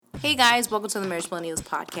Hey guys, welcome to the Marriage Millennials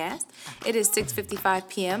podcast. It is 6:55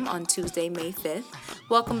 p.m. on Tuesday, May 5th.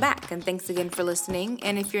 Welcome back, and thanks again for listening.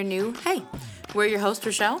 And if you're new, hey, we're your hosts,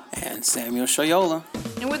 Rochelle and Samuel Shoyola.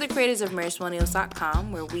 And we're the creators of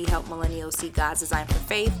MarriageMillennials.com, where we help millennials see God's design for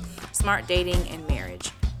faith, smart dating, and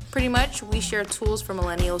marriage. Pretty much, we share tools for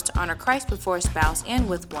millennials to honor Christ before a spouse and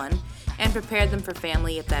with one, and prepare them for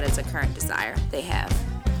family if that is a current desire they have.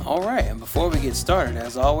 All right, and before we get started,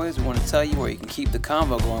 as always, we want to tell you where you can keep the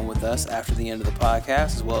convo going with us after the end of the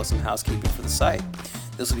podcast, as well as some housekeeping for the site.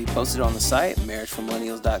 This will be posted on the site,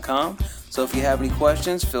 MarriageForMillennials.com. So if you have any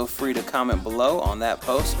questions, feel free to comment below on that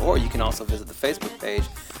post, or you can also visit the Facebook page,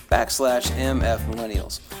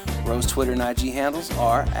 /MFMillennials. Rose's Twitter and IG handles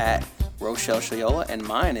are at Rochelle Shoyola, and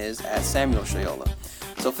mine is at Samuel Shoyola.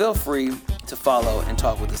 So feel free to follow and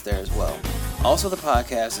talk with us there as well. Also, the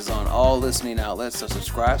podcast is on all listening outlets, so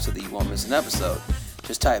subscribe so that you won't miss an episode.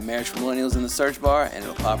 Just type Marriage for Millennials in the search bar, and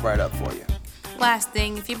it'll pop right up for you. Last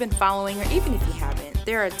thing, if you've been following, or even if you haven't,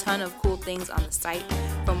 there are a ton of cool things on the site,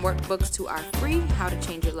 from workbooks to our free How to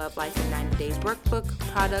Change Your Love Life in 90 Days workbook,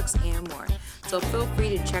 products, and more. So feel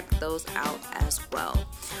free to check those out as well.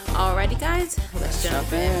 Alrighty, guys, let's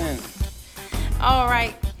jump in. All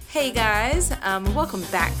right. Hey, guys. Welcome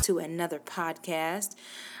back to another podcast.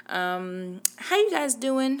 How you guys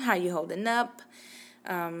doing? How you holding up?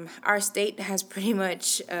 Our state has pretty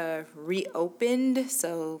much reopened,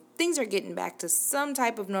 so things are getting back to some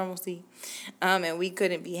type of normalcy, and we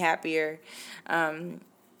couldn't be happier. I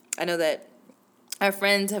know that our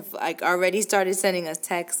friends have already started sending us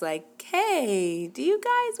texts hey, do you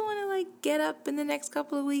guys want to get up in the next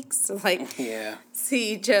couple of weeks to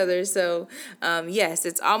see each other? So yes,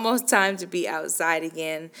 it's almost time to be outside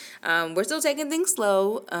again. We're still taking things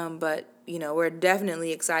slow, but we're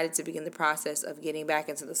definitely excited to begin the process of getting back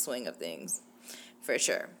into the swing of things, for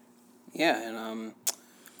sure. Yeah, and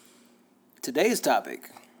today's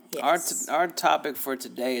topic, yes. Our topic for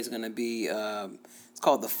today is going to be it's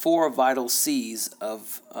called the 4 vital C's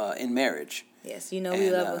of in marriage. Yes, we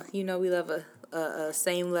love a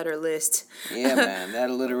same letter list. Yeah, man,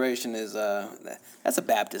 that alliteration is that's a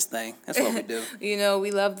Baptist thing. That's what we do.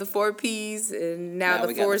 We love the 4 P's and now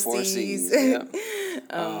the 4 C's.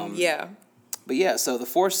 Yeah. But yeah, so the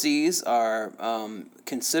 4 C's are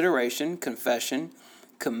consideration, confession,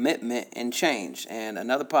 commitment, and change. And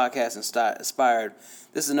another podcast inspired.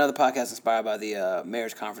 This is another podcast inspired by the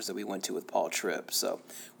marriage conference that we went to with Paul Tripp. So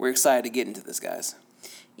we're excited to get into this, guys.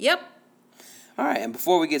 Yep. All right, and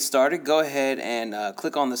before we get started, go ahead and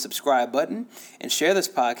click on the subscribe button and share this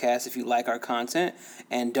podcast if you like our content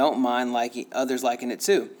and don't mind others liking it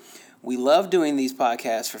too. We love doing these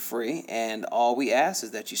podcasts for free, and all we ask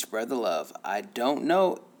is that you spread the love. I don't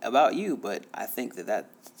know about you, but I think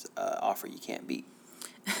that's an offer you can't beat.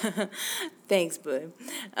 Thanks, bud.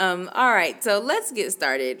 All right, so let's get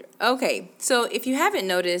started. Okay, so if you haven't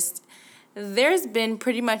noticed, there's been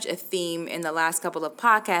pretty much a theme in the last couple of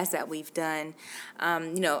podcasts that we've done.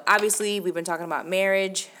 Obviously we've been talking about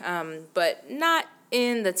marriage, but not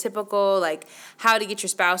in the typical, how to get your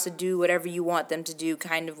spouse to do whatever you want them to do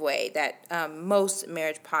kind of way that most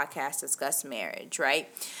marriage podcasts discuss marriage, right?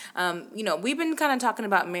 We've been kind of talking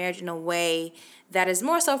about marriage in a way that is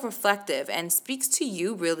more self-reflective and speaks to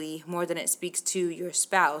you really more than it speaks to your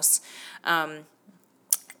spouse.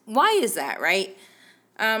 Why is that, right?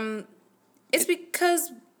 It's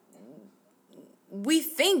because we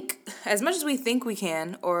think, as much as we think we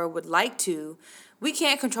can or would like to, we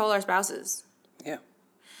can't control our spouses. Yeah.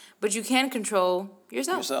 But you can control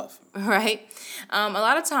yourself. Right? A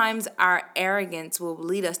lot of times our arrogance will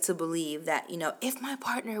lead us to believe that, if my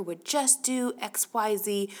partner would just do X, Y,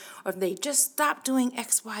 Z, or if they just stop doing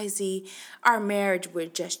X, Y, Z, our marriage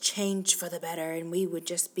would just change for the better and we would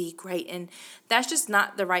just be great. And that's just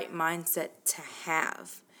not the right mindset to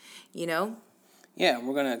have. Yeah,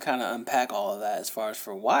 we're going to kind of unpack all of that as far as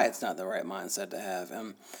for why it's not the right mindset to have.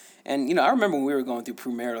 And I remember when we were going through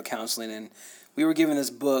premarital counseling, and we were given this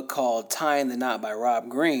book called Tying the Knot by Rob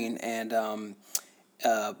Greene, and our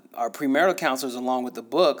premarital counselors, along with the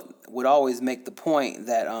book, would always make the point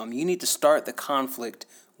that you need to start the conflict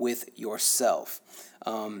with yourself.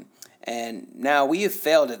 And now we have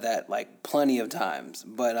failed at that plenty of times,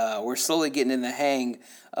 but we're slowly getting in the hang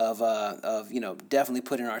of definitely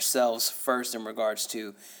putting ourselves first in regards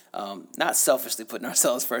to not selfishly putting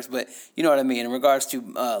ourselves first, but you know what I mean, in regards to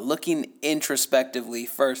looking introspectively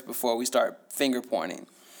first before we start finger pointing.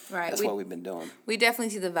 Right. That's what we've been doing. We definitely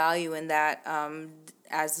see the value in that.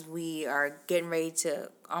 as we are getting ready to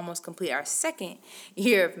almost complete our second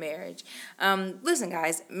year of marriage. Listen,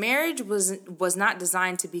 guys, marriage was not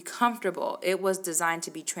designed to be comfortable. It was designed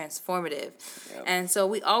to be transformative. Yep. And so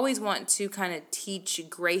we always want to kind of teach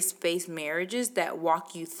grace-based marriages that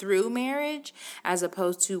walk you through marriage as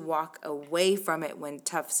opposed to walk away from it when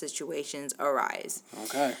tough situations arise.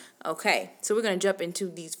 Okay, so we're going to jump into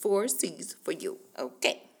these 4 C's for you.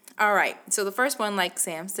 Okay. All right. So the first one, like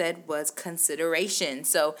Sam said, was consideration.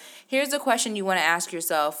 So here's a question you want to ask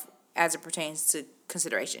yourself as it pertains to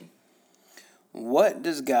consideration. What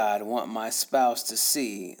does God want my spouse to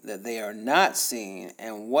see that they are not seeing,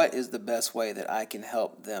 and what is the best way that I can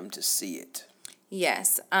help them to see it?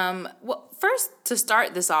 Yes. Well, first, to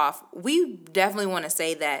start this off, we definitely want to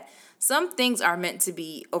say that some things are meant to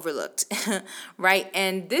be overlooked, right?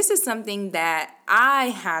 And this is something that I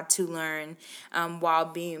had to learn while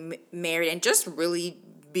being married and just really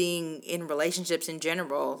being in relationships in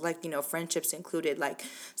general, like, friendships included. Like,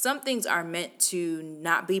 some things are meant to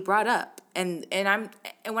not be brought up. And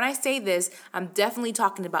when I say this, I'm definitely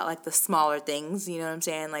talking about like the smaller things, you know what I'm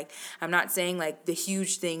saying? Like, I'm not saying like the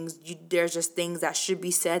huge things. There's just things that should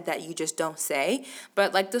be said that you just don't say,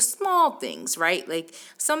 but like the small things, right? Like,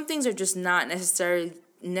 some things are just not necessary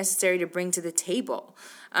to bring to the table.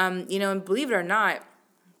 And believe it or not,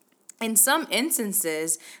 in some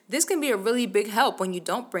instances, this can be a really big help when you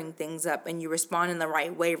don't bring things up and you respond in the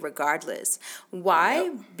right way regardless. Why?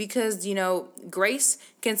 Yep. Because, grace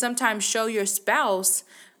can sometimes show your spouse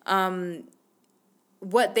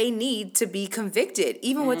what they need to be convicted,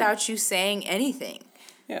 even without you saying anything.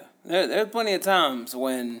 Yeah. There's plenty of times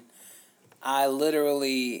when I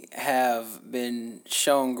literally have been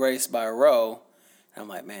shown grace by Ro. I'm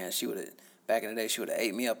like, man, back in the day, she would have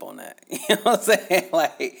ate me up on that. You know what I'm saying?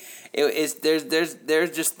 Like,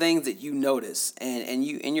 there's just things that you notice and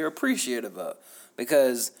you're appreciative of,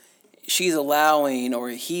 because she's allowing, or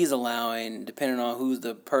he's allowing, depending on who's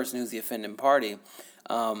the person who's the offending party,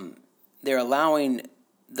 they're allowing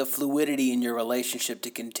the fluidity in your relationship to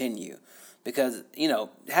continue. Because,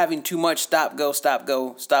 having too much stop, go,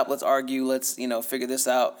 let's argue, let's, figure this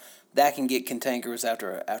out, that can get cantankerous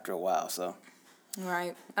after a while. So,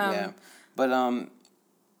 right. Yeah. But,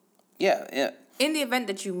 yeah. In the event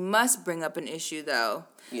that you must bring up an issue, though,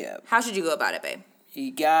 how should you go about it, babe?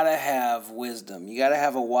 You gotta have wisdom. You gotta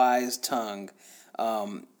have a wise tongue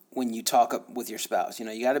when you talk with your spouse.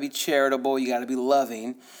 You gotta be charitable. You gotta be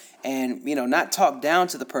loving, and not talk down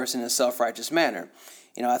to the person in a self-righteous manner.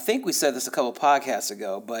 I think we said this a couple podcasts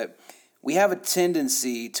ago, but we have a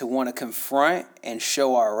tendency to want to confront and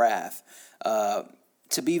show our wrath.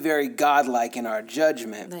 To be very godlike in our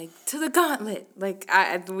judgment. Like, to the gauntlet. Like,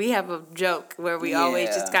 we have a joke where we always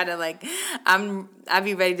just kind of like, I'd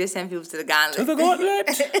be ready to send people to the gauntlet. To the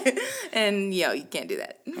gauntlet! And, you can't do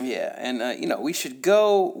that. Yeah, and, we should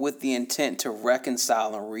go with the intent to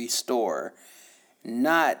reconcile and restore,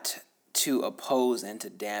 not to oppose and to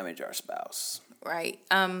damage our spouse. Right.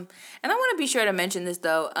 And I want to be sure to mention this,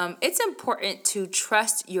 though. It's important to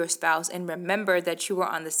trust your spouse and remember that you are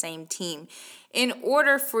on the same team in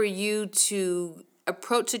order for you to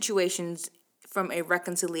approach situations from a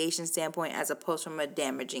reconciliation standpoint as opposed from a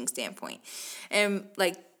damaging standpoint. And,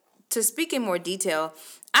 to speak in more detail,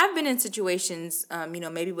 I've been in situations,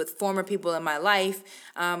 maybe with former people in my life,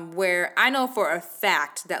 where I know for a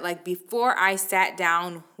fact that, before I sat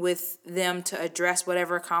down with them to address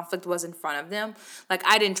whatever conflict was in front of them,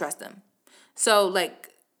 I didn't trust them. So,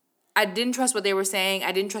 I didn't trust what they were saying.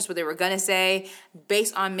 I didn't trust what they were going to say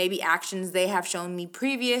based on maybe actions they have shown me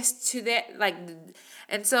previous to that.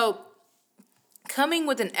 And so coming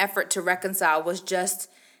with an effort to reconcile was just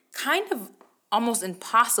kind of almost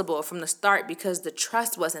impossible from the start because the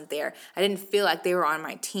trust wasn't there. I didn't feel like they were on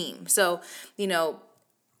my team. So,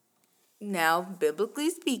 now, biblically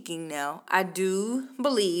speaking I do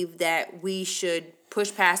believe that we should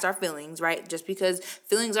push past our feelings, right? Just because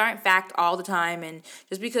feelings aren't fact all the time, and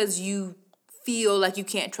just because you feel like you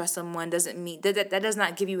can't trust someone doesn't mean that does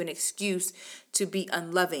not give you an excuse to be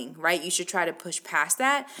unloving, right? You should try to push past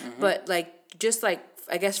that. But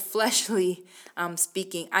I guess fleshly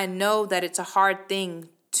speaking, I know that it's a hard thing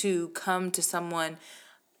to come to someone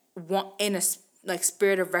in a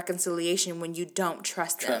spirit of reconciliation when you don't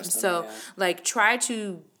trust them. So try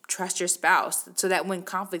to trust your spouse so that when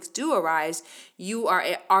conflicts do arise, you are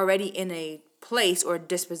already in a place or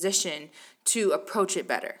disposition to approach it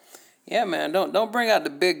better. Yeah, man. Don't bring out the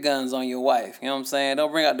big guns on your wife. You know what I'm saying?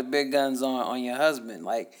 Don't bring out the big guns on your husband.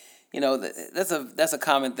 That's a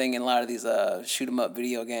common thing in a lot of these shoot 'em up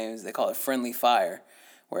video games. They call it friendly fire,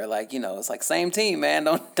 where it's like same team, man.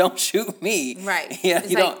 Don't shoot me. Right.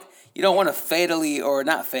 Yeah, you don't want to fatally, or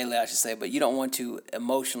not fatally, I should say, but you don't want to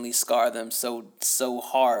emotionally scar them so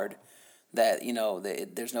hard that,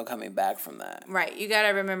 there's no coming back from that. Right. You got to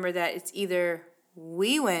remember that it's either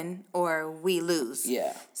we win or we lose.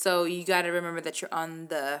 Yeah. So you got to remember that you're on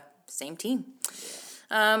the same team.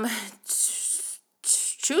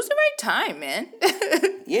 Choose the right time, man.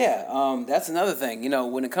 Yeah. That's another thing.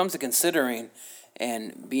 When it comes to considering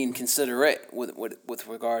and being considerate with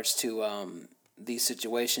regards to these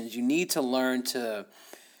situations, you need to learn to,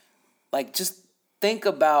 just think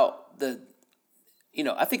about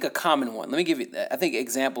I think a common one. Let me give you. I think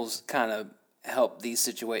examples kind of help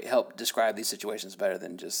describe these situations better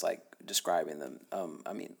than just describing them.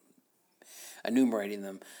 Enumerating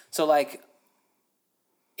them. So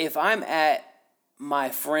if I'm at my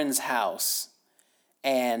friend's house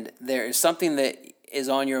and there is something that is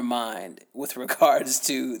on your mind with regards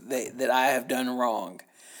to that I have done wrong,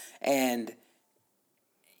 and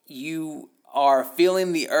you are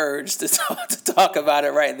feeling the urge to talk about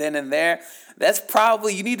it right then and there, that's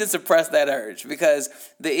probably, you need to suppress that urge, because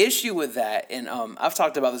the issue with that, and I've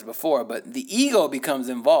talked about this before, but the ego becomes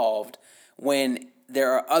involved when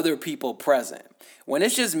there are other people present. When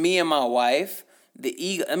it's just me and my wife, the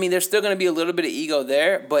ego, there's still going to be a little bit of ego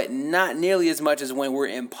there, but not nearly as much as when we're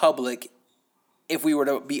in public, if we were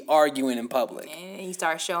to be arguing in public. And you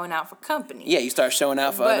start showing out for company. Yeah, you start showing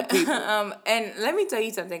out for other people. And let me tell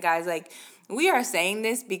you something, guys. We are saying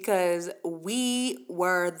this because we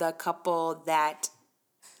were the couple that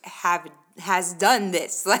has done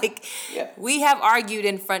this. We have argued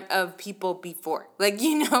in front of people before.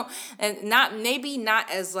 And not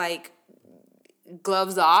as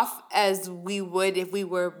gloves off as we would if we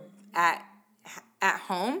were at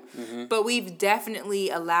home, but we've definitely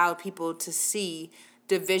allowed people to see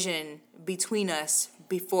division between us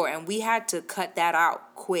before, and we had to cut that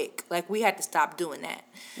out quick. We had to stop doing that.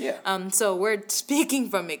 Yeah. So we're speaking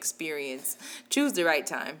from experience. Choose the right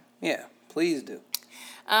time. Yeah, please do.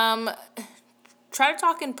 Try to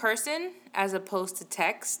talk in person as opposed to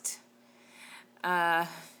text. Now,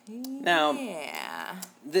 yeah.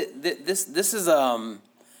 This is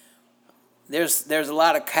there's a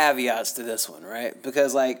lot of caveats to this one, right?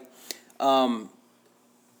 Because one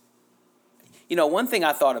thing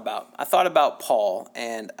I thought about Paul,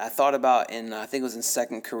 and I thought about I think it was in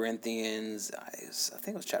 2 Corinthians, I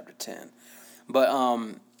think it was chapter 10. But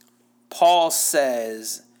Paul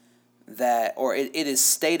says that, or it is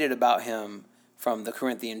stated about him from the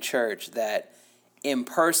Corinthian church, that in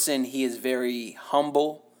person he is very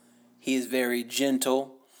humble, he is very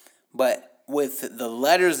gentle, but with the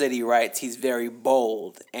letters that he writes, he's very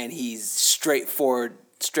bold and he's straightforward,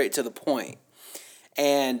 straight to the point.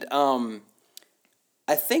 And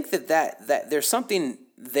I think that there's something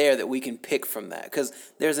there that we can pick from that, because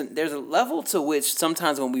there's a level to which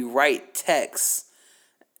sometimes when we write texts,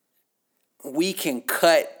 we can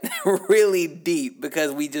cut really deep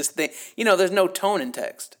because we just think, there's no tone in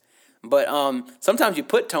text. But sometimes you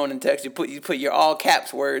put tone in text, you put your all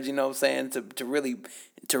caps words,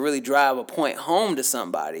 to really drive a point home to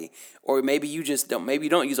somebody. Or maybe you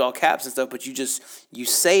don't use all caps and stuff, but you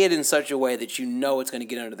say it in such a way that it's going to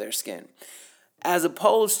get under their skin. As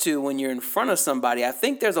opposed to when you're in front of somebody, I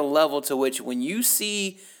think there's a level to which when you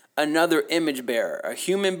see another image bearer, a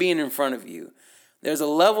human being in front of you, there's a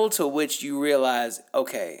level to which you realize,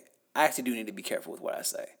 okay, I actually do need to be careful with what I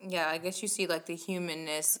say. Yeah, I guess you see the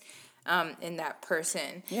humanness in that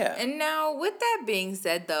person. Yeah. And now, with that being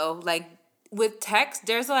said, though, with text,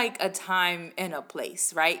 there's a time and a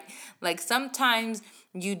place, right? Sometimes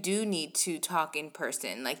you do need to talk in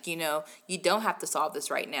person. You don't have to solve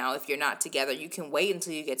this right now if you're not together. You can wait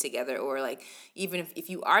until you get together, or even if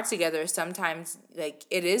you are together, sometimes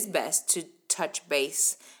it is best to touch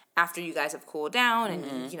base after you guys have cooled down,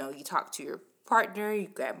 and you talk to your partner, you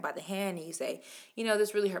grab them by the hand and you say,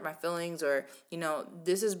 this really hurt my feelings, or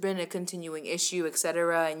this has been a continuing issue,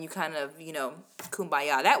 etc., and you kind of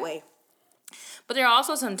kumbaya that way. But there are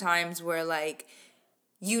also some times where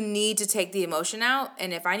you need to take the emotion out,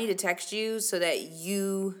 and if I need to text you so that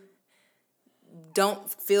you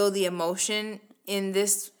don't feel the emotion in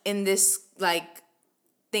this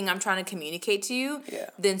thing I'm trying to communicate to you,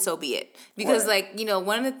 then so be it. Because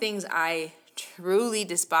one of the things I truly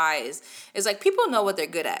despise is people know what they're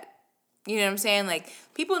good at. You know what I'm saying?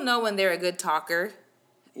 People know when they're a good talker.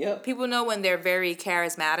 Yep. People know when they're very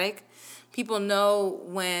charismatic. People know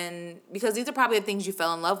because these are probably the things you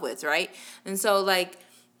fell in love with, right? And so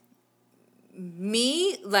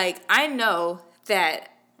me, I know that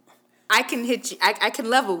I can hit you, I can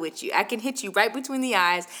level with you. I can hit you right between the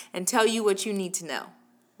eyes and tell you what you need to know,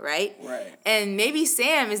 right? Right. And maybe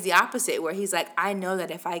Sam is the opposite, where he's like, I know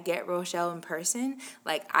that if I get Rochelle in person,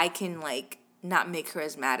 like, I can, like, not make her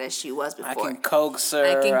as mad as she was before. I can coax her.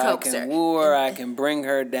 I can woo her. I can bring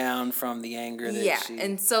her down from the anger that she...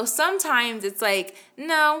 And so sometimes it's like,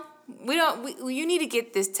 no, you need to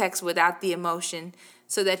get this text without the emotion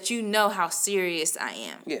so that you know how serious I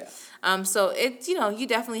am. Yeah. So it's, you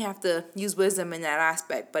definitely have to use wisdom in that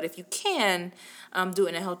aspect. But if you can do it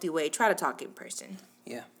in a healthy way, try to talk in person.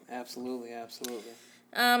 Yeah, absolutely, absolutely.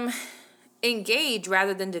 Engage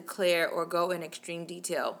rather than declare or go in extreme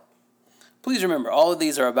detail. Please remember, all of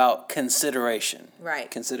these are about consideration. Right.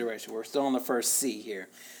 Consideration. We're still on the first C here.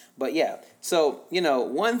 But yeah, so,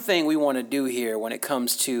 one thing we want to do here when it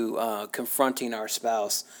comes to confronting our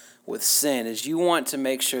spouse with sin is you want to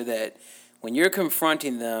make sure that when you're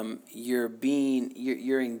confronting them,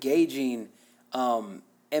 you're engaging and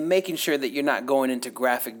making sure that you're not going into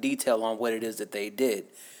graphic detail on what it is that they did.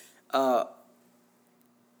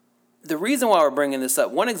 The reason why we're bringing this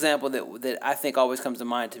up, one example that I think always comes to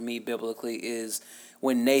mind to me biblically is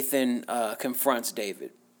when Nathan confronts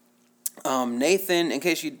David. Nathan, in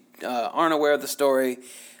case you aren't aware of the story,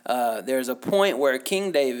 there's a point where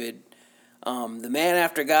King David, the man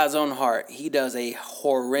after God's own heart, he does a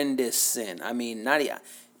horrendous sin. I mean,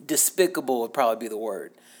 despicable would probably be the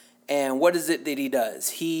word. And what is it that he does?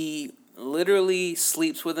 He literally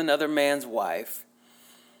sleeps with another man's wife.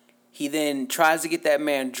 He then tries to get that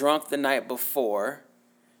man drunk the night before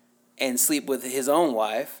and sleep with his own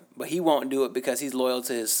wife, but he won't do it because he's loyal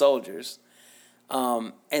to his soldiers.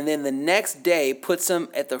 And then the next day puts him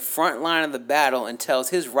at the front line of the battle and tells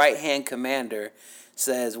his right-hand commander,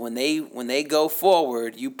 says, when they go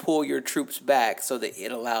forward, you pull your troops back so that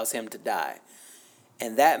it allows him to die.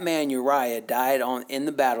 And that man, Uriah, died in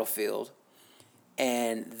the battlefield.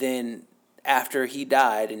 And then after he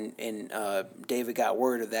died and David got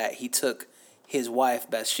word of that, he took his wife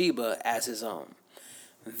Bathsheba as his own.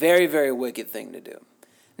 Very, very wicked thing to do.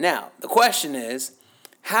 Now, the question is,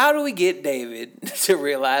 how do we get David to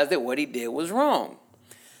realize that what he did was wrong?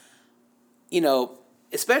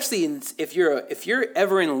 Especially if you're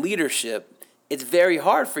ever in leadership, it's very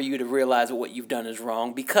hard for you to realize that what you've done is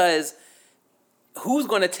wrong, because who's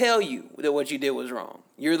going to tell you that what you did was wrong?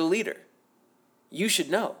 You're the leader. You should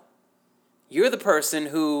know. You're the person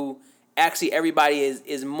who actually everybody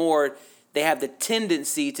is more, they have the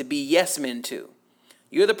tendency to be yes men to.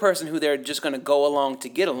 You're the person who they're just going to go along to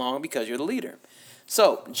get along because you're the leader.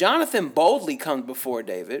 So Jonathan boldly comes before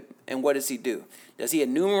David, and what does he do? Does he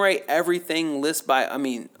enumerate everything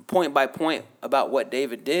point by point about what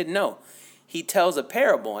David did? No. He tells a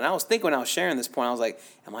parable, and I was thinking when I was sharing this point, I was like,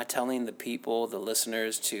 am I telling the people, the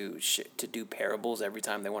listeners, to do parables every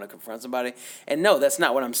time they want to confront somebody? And no, that's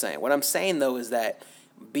not what I'm saying. What I'm saying, though, is that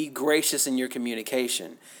be gracious in your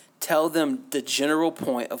communication. Tell them the general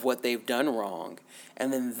point of what they've done wrong,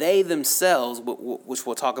 and then they themselves, which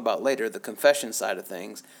we'll talk about later, the confession side of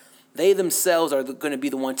things, they themselves are going to be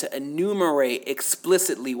the one to enumerate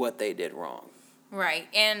explicitly what they did wrong. Right,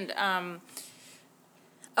 and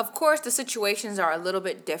of course, the situations are a little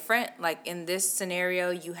bit different. Like in this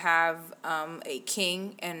scenario, you have a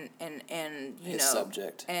king and his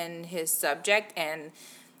subject, and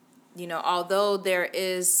although there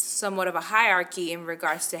is somewhat of a hierarchy in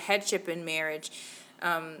regards to headship in marriage,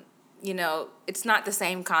 it's not the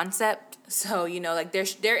same concept. So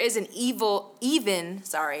there is an even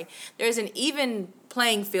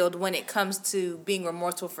playing field when it comes to being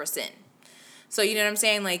remorseful for sin. So you know what I'm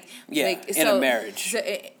saying? In a marriage. So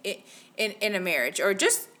in a marriage, or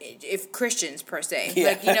just if Christians per se.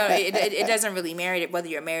 Yeah. It doesn't really matter whether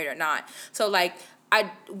you're married or not. So I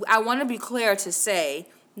want to be clear to say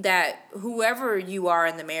that whoever you are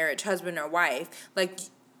in the marriage, husband or wife,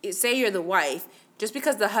 say you're the wife, just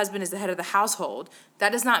because the husband is the head of the household,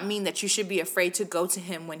 that does not mean that you should be afraid to go to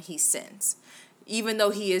him when he sins, even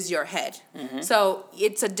though he is your head. Mm-hmm. So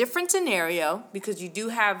it's a different scenario because you do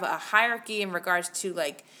have a hierarchy in regards to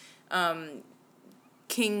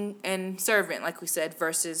king and servant, like we said,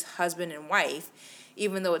 versus husband and wife,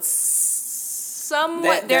 even though it's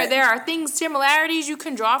somewhat, there are similarities you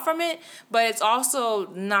can draw from it, but it's also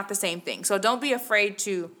not the same thing. So don't be afraid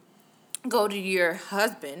to go to your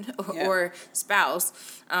husband or spouse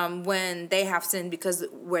when they have sinned, because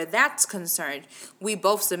where that's concerned, we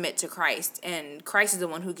both submit to Christ, and Christ is the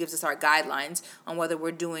one who gives us our guidelines on whether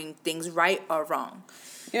we're doing things right or wrong.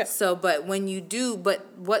 Yeah. So, but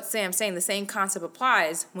what Sam's saying, the same concept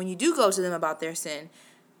applies. When you do go to them about their sin,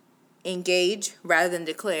 engage rather than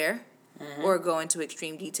declare, or go into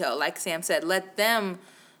extreme detail. Like Sam said, let them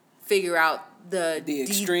figure out the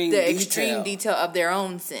extreme detail of their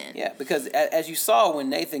own sin. Yeah, because as you saw when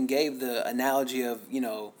Nathan gave the analogy of,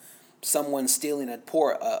 someone stealing a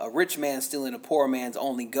rich man stealing a poor man's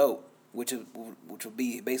only goat, which would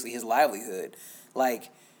be basically his livelihood. Like,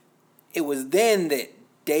 it was then that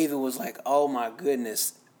David was like, "Oh my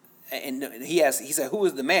goodness." And he said, "Who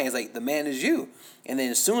is the man?" He's like, "The man is you." And then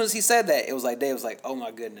as soon as he said that, it was like David was like, "Oh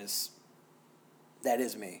my goodness, that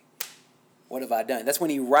is me. What have I done?" That's when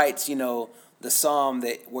he writes, the psalm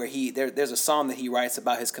there's a psalm that he writes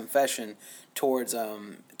about his confession towards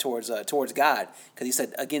God, because he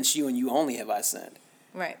said, "Against you and you only have I sinned."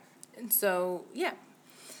 Right. And so, yeah.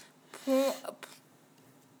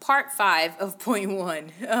 Part 5 of point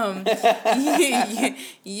 1.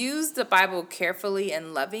 Use the Bible carefully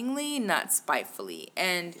and lovingly, not spitefully.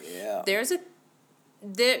 And there's a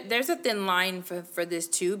thin line for this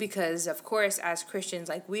too, because of course as Christians,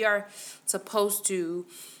 like, we are supposed to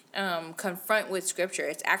confront with Scripture.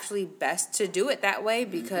 It's actually best to do it that way,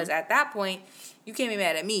 because at that point you can't be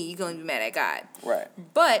mad at me, you're going to be mad at God. Right.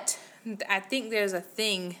 But I think there's a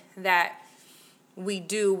thing that we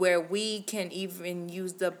do where we can even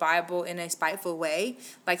use the Bible in a spiteful way,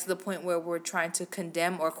 like to the point where we're trying to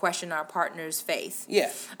condemn or question our partner's faith.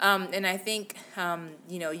 Yeah. And I think,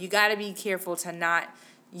 you got to be careful to not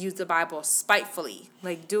use the Bible spitefully.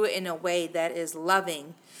 Like, do it in a way that is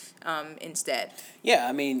loving instead. Yeah,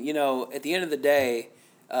 I mean, at the end of the day,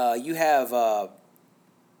 you have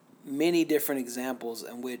many different examples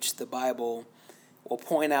in which the Bible will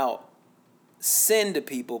point out sin to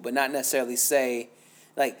people, but not necessarily say,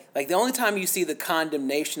 like the only time you see the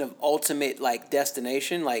condemnation of ultimate, like,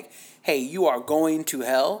 destination, like, hey, you are going to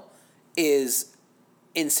hell, is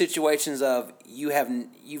in situations of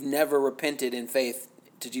you've never repented in faith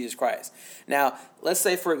to Jesus Christ. Now, let's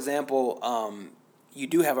say, for example, you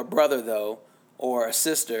do have a brother, though, or a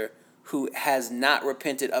sister who has not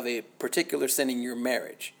repented of a particular sin in your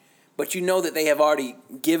marriage, but you know that they have already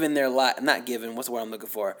given their life, not given, what's the word I'm looking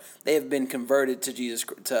for? They have been converted to Jesus,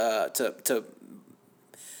 to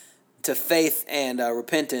faith and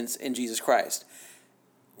repentance in Jesus Christ.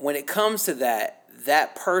 When it comes to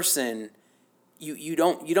that person, you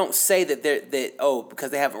don't say that because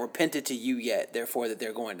they haven't repented to you yet, therefore that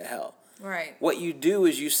they're going to hell. Right. What you do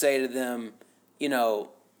is you say to them,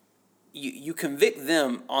 you convict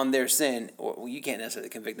them on their sin, or you can't necessarily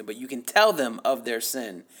convict them, but you can tell them of their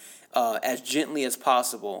sin as gently as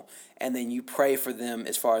possible, and then you pray for them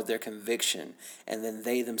as far as their conviction, and then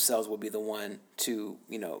they themselves will be the one to,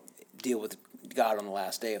 deal with God on the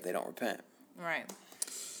last day if they don't repent. Right.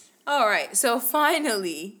 All right. So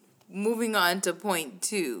finally, moving on to point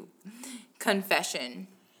 2, confession.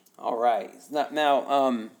 All right.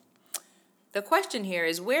 Now, the question here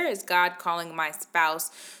is, where is God calling my spouse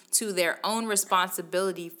to their own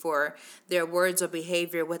responsibility for their words or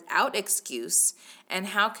behavior without excuse, and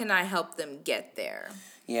how can I help them get there?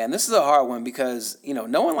 Yeah, and this is a hard one because,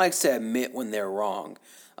 no one likes to admit when they're wrong.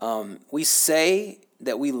 We say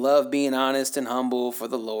that we love being honest and humble for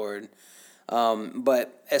the Lord,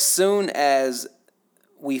 but as soon as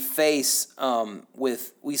we face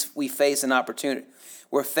we face an opportunity,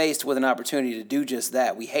 we're faced with an opportunity to do just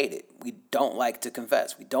that, we hate it. We don't like to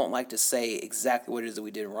confess. We don't like to say exactly what it is that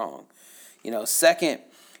we did wrong. Second,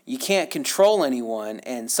 you can't control anyone,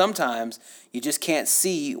 and sometimes you just can't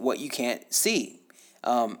see what you can't see.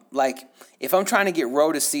 Like, if I'm trying to get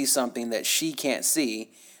Ro to see something that she can't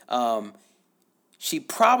see, she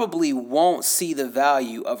probably won't see the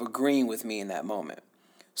value of agreeing with me in that moment.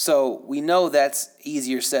 So we know that's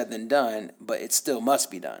easier said than done, but it still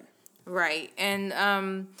must be done. Right.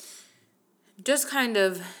 And just kind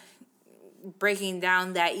of breaking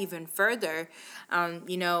down that even further,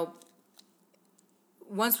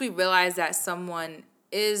 once we realize that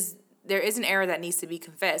there is an error that needs to be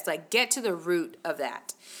confessed, like, get to the root of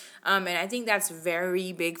that. And I think that's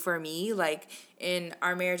very big for me. Like, in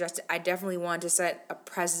our marriage, I definitely wanted to set a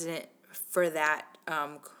precedent for that,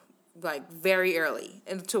 like, very early,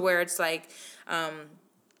 and to where it's like,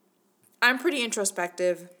 I'm pretty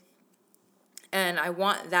introspective, and I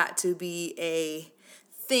want that to be a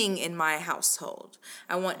thing in my household.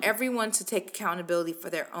 I want everyone to take accountability for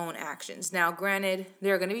their own actions. Now, granted,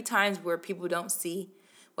 there are going to be times where people don't see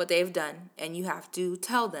what they've done, and you have to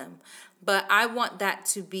tell them. But I want that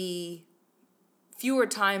to be fewer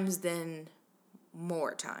times than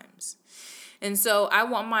more times. And so I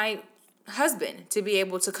want my husband to be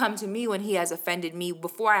able to come to me when he has offended me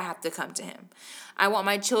before I have to come to him. I want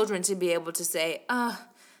my children to be able to say,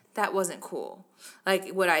 that wasn't cool, like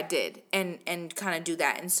what I did, and kind of do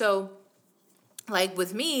that. And so like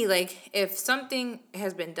with me, like if something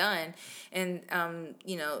has been done and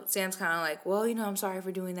Sam's kind of like, well, I'm sorry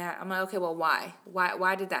for doing that. I'm like, okay, well,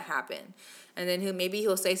 why did that happen? And then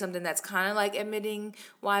he'll say something that's kind of like admitting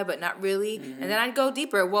why, but not really. Mm-hmm. And then I'd go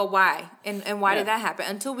deeper. Well, why? And why did that happen?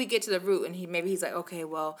 Until we get to the root. And he's like, okay,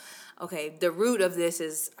 the root of this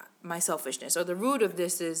is my selfishness, or the root of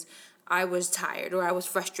this is I was tired, or I was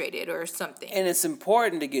frustrated, or something. And it's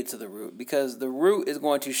important to get to the root, because the root is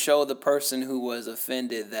going to show the person who was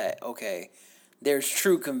offended that, okay, there's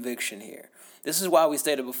true conviction here. This is why we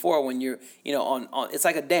stated before, when you're, on it's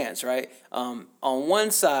like a dance, right? On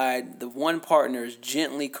one side, the one partner is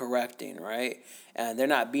gently correcting, right? And they're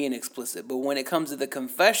not being explicit. But when it comes to the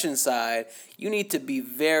confession side, you need to be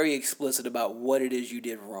very explicit about what it is you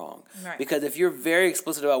did wrong. Right. Because if you're very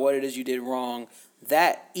explicit about what it is you did wrong,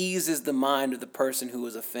 that eases the mind of the person who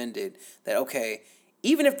was offended that, okay,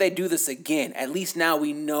 even if they do this again, at least now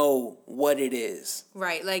we know what it is.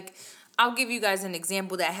 Right. Like, I'll give you guys an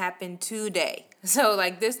example that happened today. So,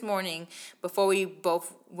 like, this morning, before we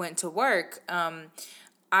both went to work,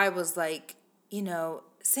 I was like,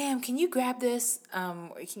 Sam, can you grab this?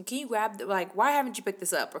 Can you grab, why haven't you picked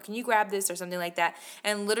this up? Or can you grab this or something like that?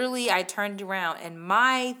 And literally, I turned around, and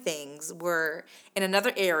my things were in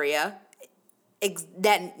another area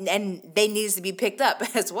and they needed to be picked up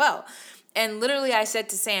as well. And literally, I said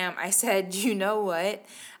to Sam, you know what?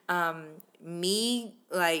 Me,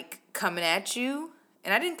 coming at you,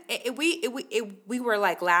 and I didn't, we were,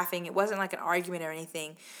 laughing. It wasn't, an argument or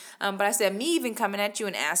anything. But I said, me even coming at you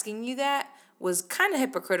and asking you that was kind of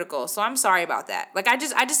hypocritical. So I'm sorry about that. I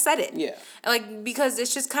just said it. Yeah. Because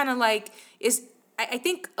it's just kind of I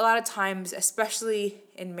think a lot of times, especially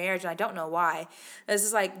in marriage, and I don't know why,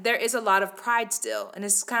 it's just there is a lot of pride still. And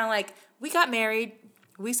it's kind of we got married,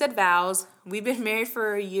 we said vows, we've been married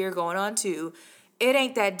for a year going on 2. It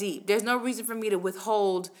ain't that deep. There's no reason for me to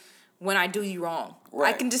withhold when I do you wrong.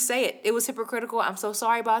 Right. I can just say it. It was hypocritical. I'm so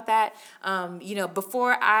sorry about that.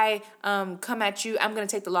 Before I come at you, I'm going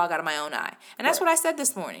to take the log out of my own eye. And that's what I said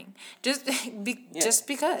this morning. Just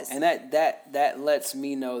because. And that lets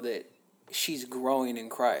me know that she's growing in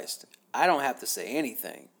Christ. I don't have to say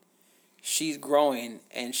anything. She's growing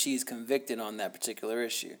and she's convicted on that particular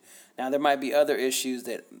issue. Now, there might be other issues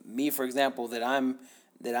that me, for example, that I'm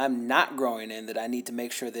not growing in, that I need to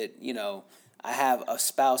make sure that, I have a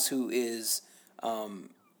spouse who is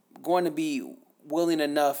going to be willing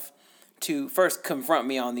enough to first confront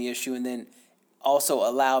me on the issue and then also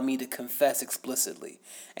allow me to confess explicitly.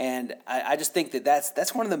 And I just think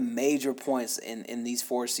that's one of the major points in these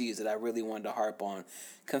 4 C's that I really wanted to harp on.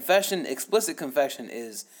 Explicit confession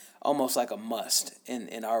is almost like a must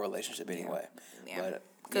in our relationship anyway. Yeah.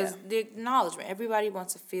 Because the acknowledgement, everybody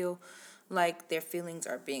wants to feel like their feelings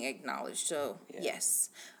are being acknowledged. So, yes.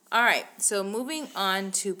 All right. So, moving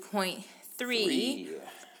on to point 3,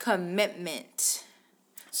 commitment.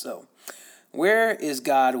 So, where is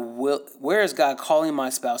God calling my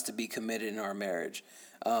spouse to be committed in our marriage,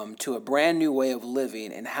 to a brand new way of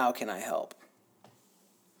living, and how can I help?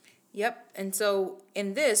 Yep. And so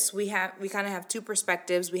in this, we kind of have 2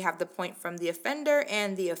 perspectives. We have the point from the offender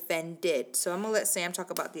and the offended. So I'm going to let Sam talk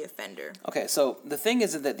about the offender. Okay. So the thing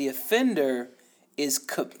is that the offender is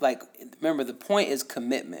remember, the point is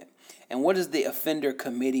commitment. And what is the offender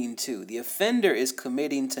committing to? The offender is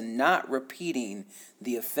committing to not repeating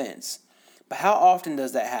the offense. But how often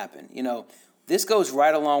does that happen? This goes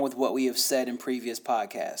right along with what we have said in previous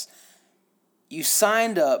podcasts. You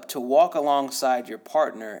signed up to walk alongside your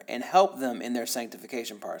partner and help them in their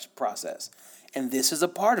sanctification process. And this is a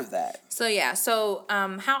part of that. So,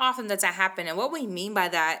 how often does that happen? And what we mean by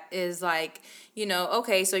that is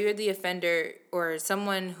okay, so you're the offender or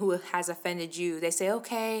someone who has offended you. They say,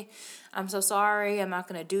 okay, I'm so sorry, I'm not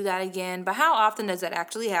going to do that again. But how often does that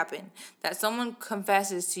actually happen? That someone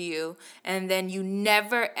confesses to you and then you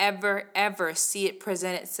never, ever, ever see it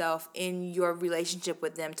present itself in your relationship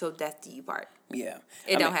with them till death do you part. Yeah.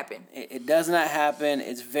 It don't happen. It does not happen.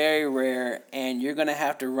 It's very rare, and you're going to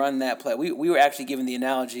have to run that play. We were actually given the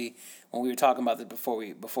analogy when we were talking about this before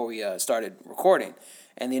we started recording.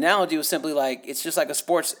 And the analogy was simply it's just like a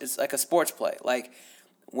sports play.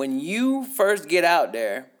 When you first get out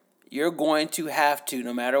there, you're going to have to,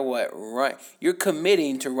 no matter what, run. You're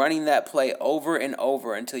committing to running that play over and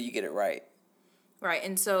over until you get it right. Right.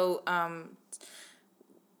 And so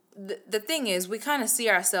the thing is, we kind of see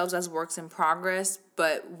ourselves as works in progress,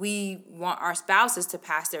 but we want our spouses to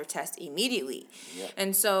pass their test immediately. Yep.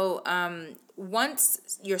 And so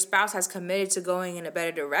once your spouse has committed to going in a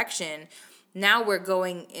better direction, now we're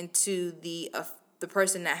going into the the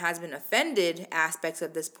person that has been offended aspects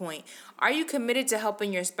of this point, are you committed to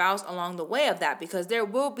helping your spouse along the way of that? Because there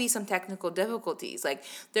will be some technical difficulties. Like,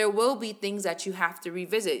 there will be things that you have to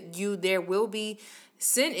revisit. There will be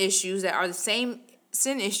sin issues that are the same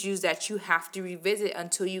sin issues that you have to revisit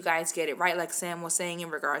until you guys get it right, like Sam was saying in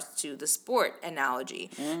regards to the sport analogy.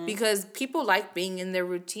 Because people like being in their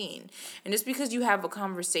routine, and just because you have a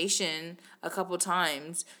conversation a couple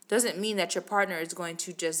times doesn't mean that your partner is going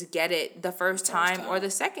to just get it the first time or the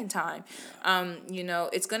second time.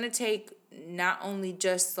 It's going to take not only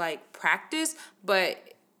just like practice,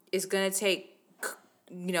 but it's going to take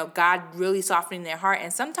God really softening their heart,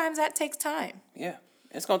 and sometimes that takes time.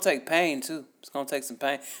 It's going to take pain, too. It's going to take some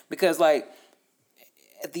pain. Because, like,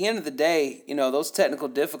 at the end of the day, those technical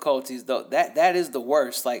difficulties, though, that is the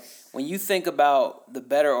worst. Like, when you think about the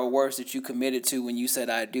better or worse that you committed to when you said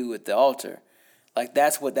I do at the altar, like,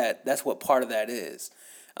 that's what part of that is.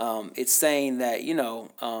 It's saying that,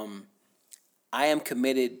 I am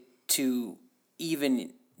committed to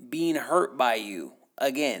even being hurt by you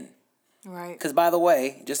again. Right. Because, by the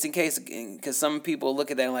way, just in case, because some people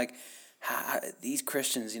look at that and like, these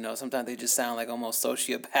Christians, sometimes they just sound like almost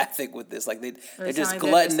sociopathic with this. Like they're just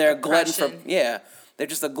glutton. They're glutton for They're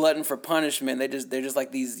just a glutton for punishment. They're just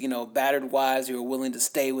like these battered wives who are willing to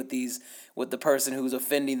stay with the person who's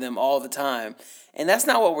offending them all the time. And that's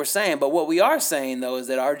not what we're saying. But what we are saying though is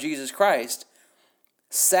that our Jesus Christ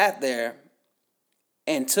sat there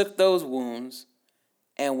and took those wounds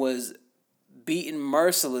and was beaten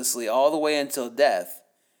mercilessly all the way until death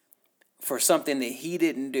for something that he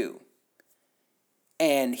didn't do.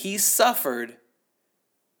 And he suffered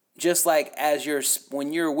just like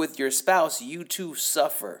when you're with your spouse, you too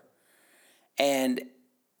suffer. And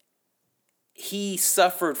he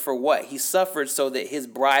suffered for what? He suffered so that his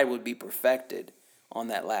bride would be perfected on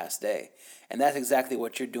that last day. And that's exactly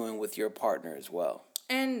what you're doing with your partner as well.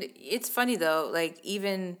 And it's funny though, like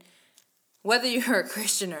even whether you're a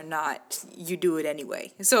Christian or not, you do it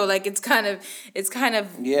anyway. So like it's kind of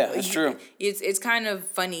yeah, that's true. It's kind of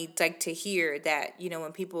funny like to hear that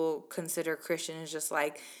when people consider Christians just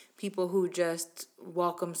like people who just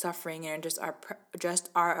welcome suffering and just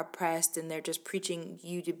are oppressed and they're just preaching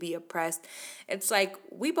you to be oppressed. It's like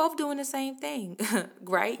we both doing the same thing,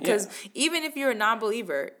 right? Because even if you're a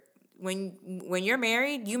non-believer, when you're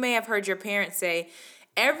married, you may have heard your parents say.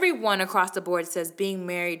 Everyone across the board says being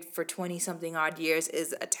married for 20-something odd years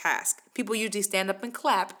is a task. People usually stand up and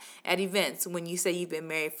clap at events when you say you've been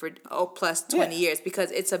married for plus 20 years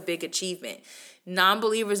because it's a big achievement.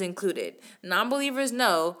 Non-believers included. Non-believers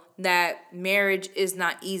know that marriage is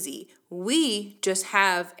not easy. We just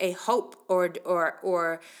have a hope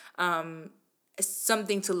or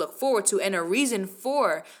something to look forward to and a reason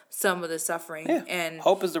for some of the suffering. And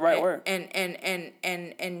hope is the right word.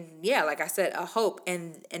 And yeah, like I said, a hope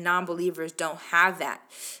and non-believers don't have that.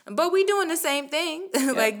 But we doing the same thing.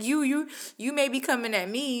 Like you may be coming at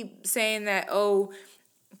me saying that,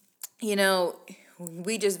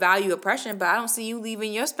 we just value oppression, but I don't see you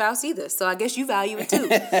leaving your spouse either. So I guess you value it too.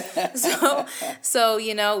 so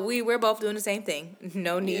we're both doing the same thing.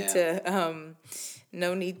 No need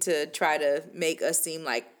to try to make us seem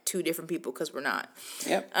like two different people because we're not.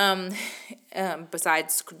 Yep.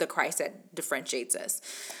 Besides the Christ that differentiates us.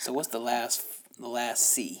 So what's the last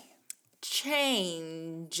C?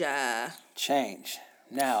 Change. Change.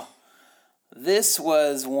 Now, this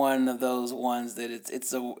was one of those ones that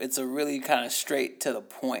it's a really kind of straight to the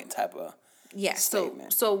point type of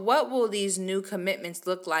statement. So what will these new commitments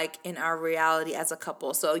look like in our reality as a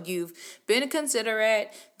couple? So you've been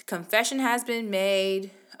considerate. Confession has been made,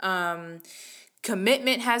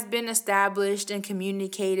 commitment has been established and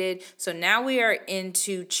communicated. So now we are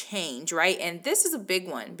into change, right? And this is a big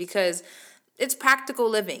one because it's practical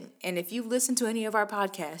living. And if you listen to any of our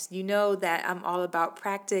podcasts, you know that I'm all about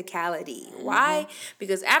practicality. Mm-hmm. Why?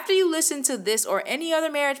 Because after you listen to this or any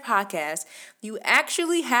other marriage podcast, you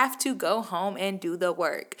actually have to go home and do the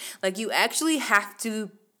work. Like you actually have to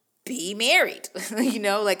be married,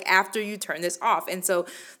 like after you turn this off. And so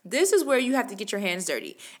this is where you have to get your hands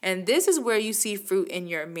dirty. And this is where you see fruit in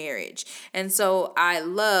your marriage. And so I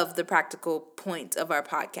love the practical points of our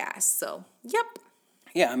podcast. So, yep.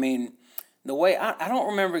 Yeah, I mean, the way, I don't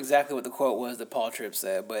remember exactly what the quote was that Paul Tripp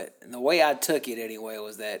said, but the way I took it anyway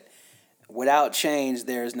was that without change,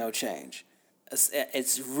 there is no change.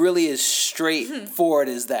 It's really as straightforward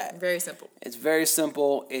as that. Very simple. It's very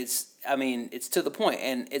simple. It's to the point.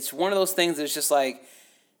 And it's one of those things that's just like,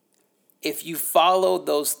 if you follow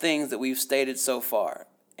those things that we've stated so far,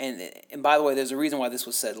 and by the way, there's a reason why this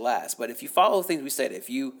was said last, but if you follow the things we said, if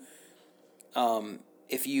you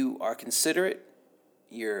are considerate,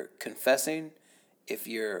 you're confessing, if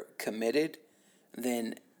you're committed,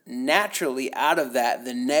 then naturally out of that,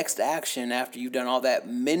 the next action after you've done all that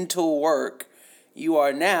mental work, you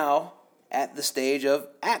are now at the stage of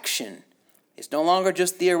action. It's no longer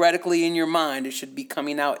just theoretically in your mind. It should be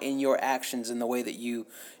coming out in your actions in the way that you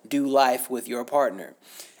do life with your partner.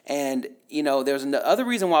 And, there's the other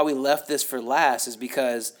reason why we left this for last is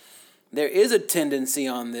because there is a tendency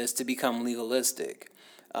on this to become legalistic,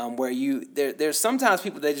 where there's sometimes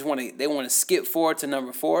people they want to skip forward to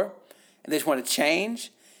number 4, and they just want to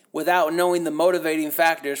change without knowing the motivating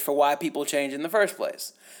factors for why people change in the first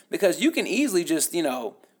place. Because you can easily just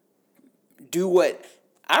do what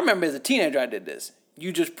I remember as a teenager. I did this.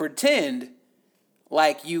 You just pretend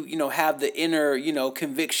like you have the inner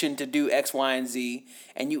conviction to do X, Y, and Z,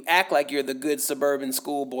 and you act like you're the good suburban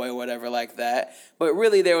schoolboy or whatever like that. But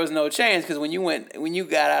really, there was no change, because when you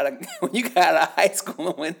got out of high school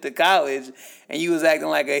and went to college, and you was acting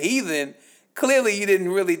like a heathen, clearly you didn't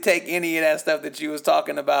really take any of that stuff that you was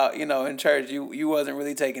talking about in church. You wasn't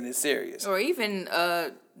really taking it serious. Or even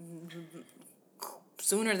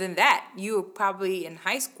sooner than that, you were probably in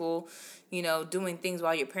high school, doing things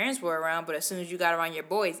while your parents were around, but as soon as you got around your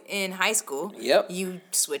boys in high school, you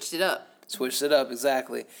switched it up.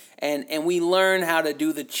 Exactly. And we learn how to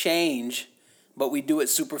do the change, but we do it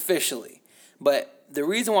superficially. But the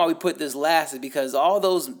reason why we put this last is because all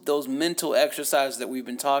those mental exercises that we've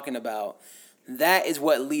been talking about, that is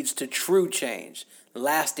what leads to true change,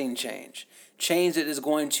 lasting change. Change that is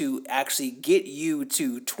going to actually get you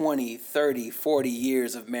to 20, 30, 40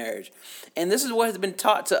 years of marriage. And this is what has been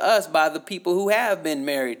taught to us by the people who have been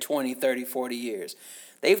married 20, 30, 40 years.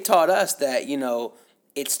 They've taught us that,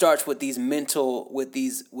 it starts with these mental, with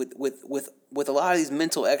a lot of these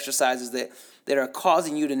mental exercises that are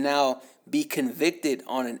causing you to now be convicted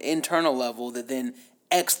on an internal level that then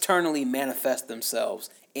externally manifest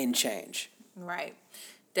themselves in change. Right.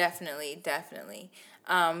 Definitely.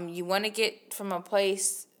 You want to get from a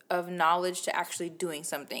place of knowledge to actually doing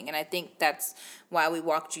something. And I think that's why we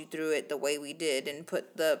walked you through it the way we did and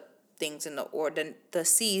put the things in the order, the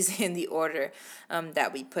C's in the order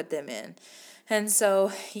that we put them in. And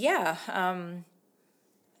so,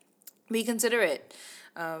 be considerate.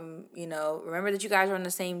 Remember that you guys are on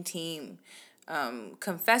the same team.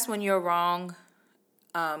 Confess when you're wrong.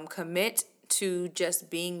 Commit to just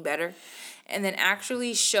being better, and then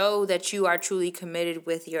actually show that you are truly committed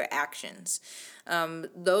with your actions.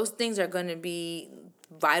 Those things are going to be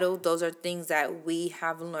vital. Those are things that we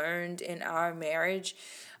have learned in our marriage,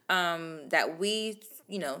 that we,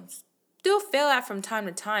 still fail at from time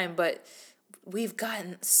to time, but we've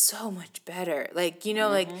gotten so much better. We've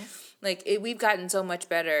gotten so much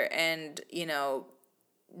better, and,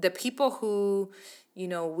 the people who,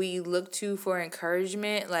 we look to for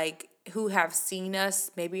encouragement, who have seen us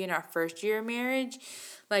maybe in our first year of marriage,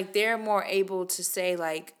 they're more able to say,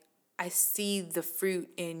 I see the fruit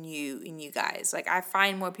in you guys. I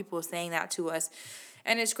find more people saying that to us,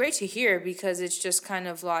 and it's great to hear, because it's just kind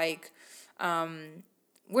of we're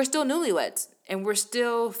still newlyweds, and we're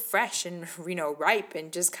still fresh and, ripe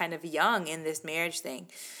and just kind of young in this marriage thing.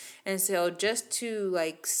 And so just to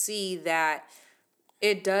see that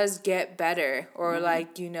it does get better, or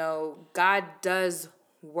God does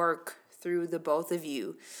work through the both of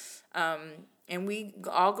you. And we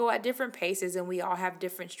all go at different paces, and we all have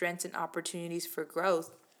different strengths and opportunities for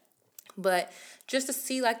growth. But just to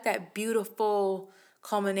see that beautiful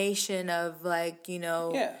culmination of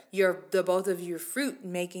the both of your fruit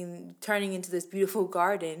turning into this beautiful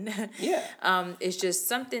garden. It's just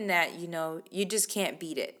something that, you just can't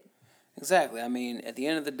beat it. Exactly. I mean, at the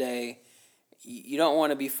end of the day, you don't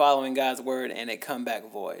want to be following God's word and it come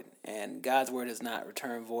back void. And God's word does not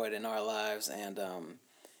return void in our lives. And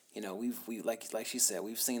we like she said,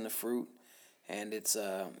 we've seen the fruit, and it's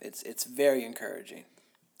very encouraging.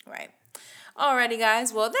 Right. Alrighty,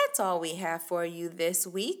 guys. Well, that's all we have for you this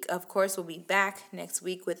week. Of course, we'll be back next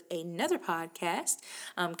week with another podcast.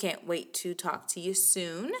 Can't wait to talk to you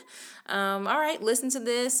soon. All right, listen to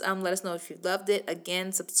this. Let us know if you loved it.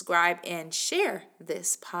 Again, subscribe and share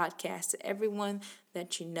this podcast to everyone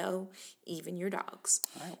that you know, even your dogs.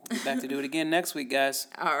 All right, we'll be back to do it again next week, guys.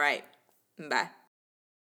 All right. Bye.